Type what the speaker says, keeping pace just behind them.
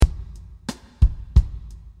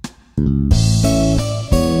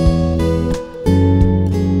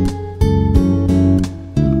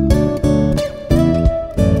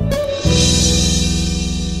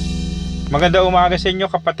Magandang umaga sa inyo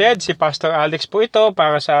kapatid, si Pastor Alex po ito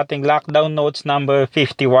para sa ating Lockdown Notes number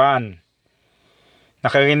 51.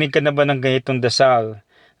 Nakarinig ka na ba ng ganitong dasal?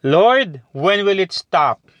 Lord, when will it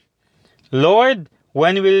stop? Lord,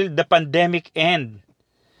 when will the pandemic end?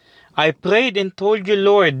 I prayed and told you,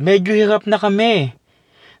 Lord, medyo hirap na kami.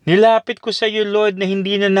 Nilapit ko sa iyo, Lord, na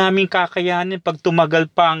hindi na namin kakayanin pag tumagal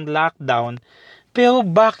pa ang lockdown. Pero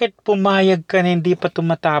bakit pumayag ka na hindi pa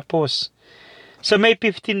tumatapos? Sa May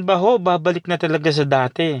 15 ba ho, babalik na talaga sa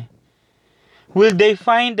dati? Will they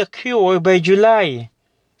find a cure by July?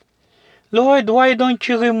 Lord, why don't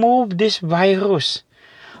you remove this virus?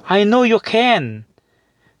 I know you can,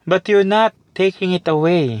 but you're not taking it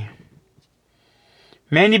away.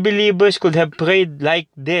 Many believers could have prayed like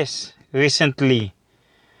this recently.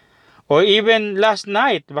 Or even last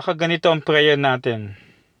night, baka ganito ang prayer natin.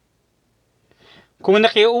 Kung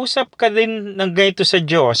nakiusap ka din ng ganito sa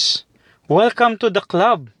Diyos, welcome to the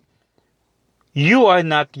club. You are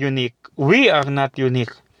not unique. We are not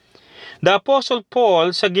unique. The Apostle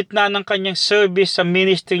Paul, sa gitna ng kanyang service sa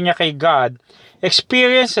ministry niya kay God,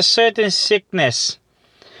 experienced a certain sickness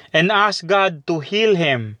and asked God to heal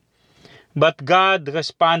him. But God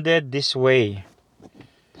responded this way.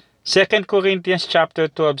 2 Corinthians chapter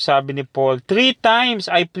 12, sabi ni Paul, 3 times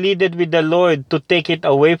I pleaded with the Lord to take it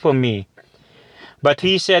away from me. But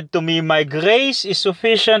he said to me, my grace is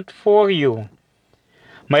sufficient for you.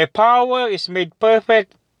 My power is made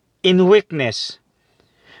perfect in weakness.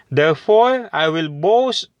 Therefore, I will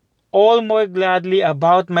boast all more gladly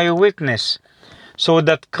about my weakness, so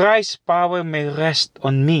that Christ's power may rest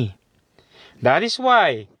on me. That is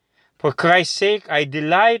why, for Christ's sake, I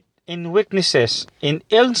delight in weaknesses, in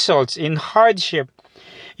insults, in hardship,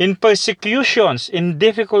 in persecutions, in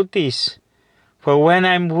difficulties. For when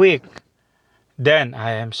I'm weak, then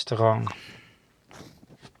I am strong.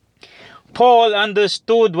 Paul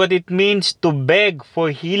understood what it means to beg for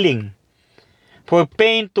healing, for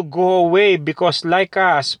pain to go away, because like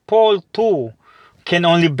us, Paul too can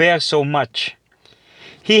only bear so much.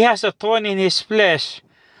 He has a thorn in his flesh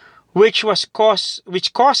which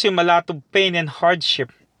caused him a lot of pain and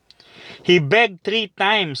hardship. He begged 3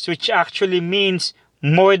 times, which actually means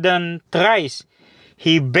more than thrice.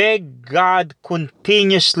 He begged God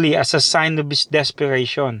continuously as a sign of his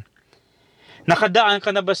desperation. Nakadaan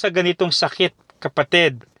ka na ba sa ganitong sakit,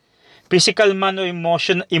 kapatid? Physical man o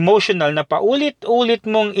emotional na paulit-ulit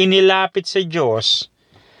mong inilapit sa Diyos,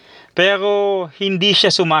 pero hindi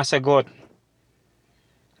siya sumasagot.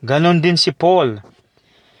 Ganon din si Paul.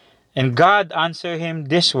 And God answered him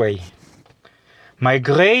this way, my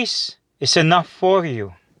grace is enough for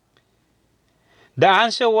you. The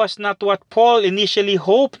answer was not what Paul initially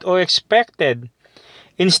hoped or expected.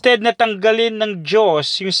 Instead na tanggalin ng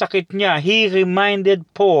Diyos yung sakit niya, He reminded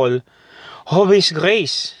Paul of His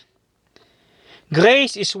grace.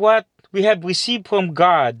 Grace is what we have received from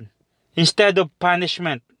God instead of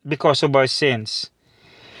punishment because of our sins.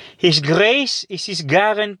 His grace is His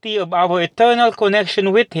guarantee of our eternal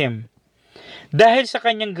connection with Him. Dahil sa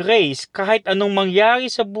Kanyang grace, kahit anong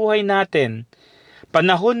mangyari sa buhay natin,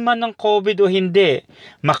 panahon man ng COVID o hindi,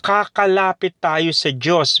 makakalapit tayo sa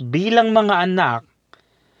Diyos bilang mga anak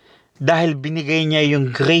dahil binigay niya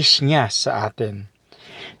yung grace niya sa atin.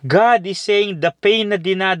 God is saying, the pain na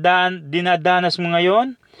dinadanas mo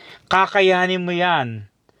ngayon, kakayanin mo yan.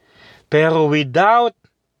 Pero without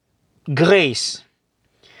grace,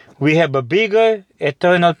 we have a bigger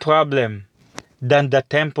eternal problem than the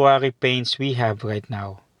temporary pains we have right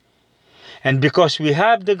now. And because we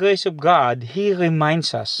have the grace of God, He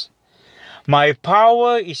reminds us, my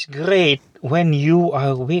power is great when you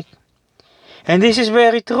are weak. And this is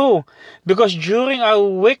very true, because during our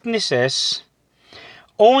weaknesses,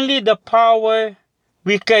 only the power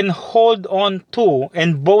we can hold on to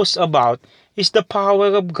and boast about is the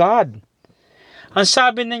power of God. Ang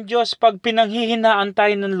sabi ng Diyos, pag pinanghihinaan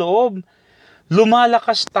tayo ng loob,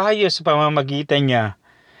 lumalakas tayo sa pamamagitan niya.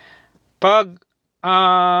 Pag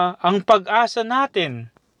ang pag-asa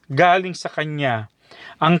natin galing sa Kanya,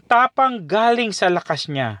 ang tapang galing sa lakas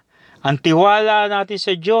niya, ang tiwala natin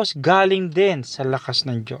sa Diyos galing din sa lakas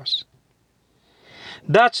ng Diyos.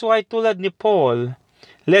 That's why tulad ni Paul,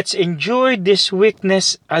 let's enjoy this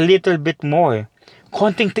weakness a little bit more.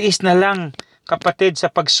 Konting tiis na lang, kapatid, sa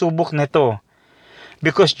pagsubok na to.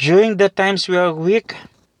 Because during the times we are weak,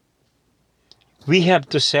 we have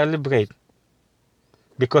to celebrate.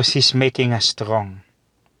 Because He's making us strong.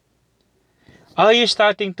 Are you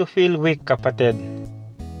starting to feel weak, kapatid?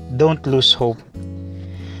 Don't lose hope.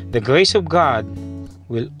 The grace of God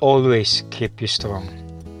will always keep you strong.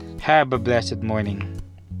 Have a blessed morning.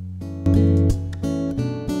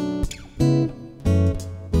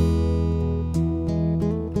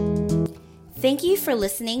 Thank you for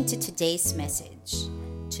listening to today's message.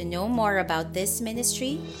 To know more about this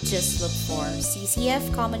ministry, just look for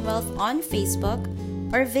CCF Commonwealth on Facebook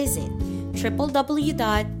or visit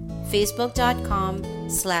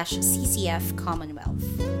www.facebook.com/CCF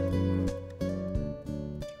Commonwealth.